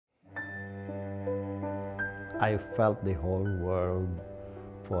I felt the whole world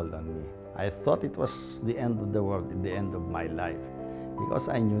fall on me. I thought it was the end of the world, the end of my life, because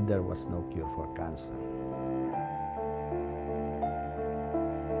I knew there was no cure for cancer.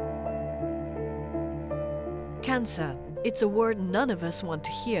 Cancer, it's a word none of us want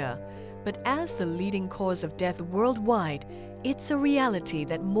to hear, but as the leading cause of death worldwide, it's a reality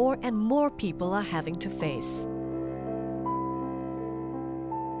that more and more people are having to face.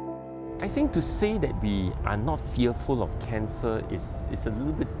 I think to say that we are not fearful of cancer is a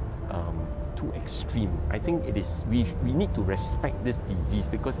little bit too extreme. I think it is, we need to respect this disease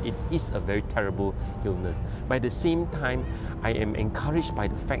because it is a very terrible illness. But at the same time, I am encouraged by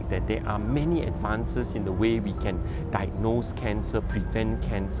the fact that there are many advances in the way we can diagnose cancer, prevent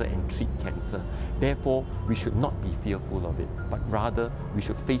cancer and treat cancer. Therefore, we should not be fearful of it, but rather we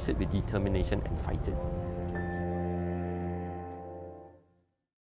should face it with determination and fight it.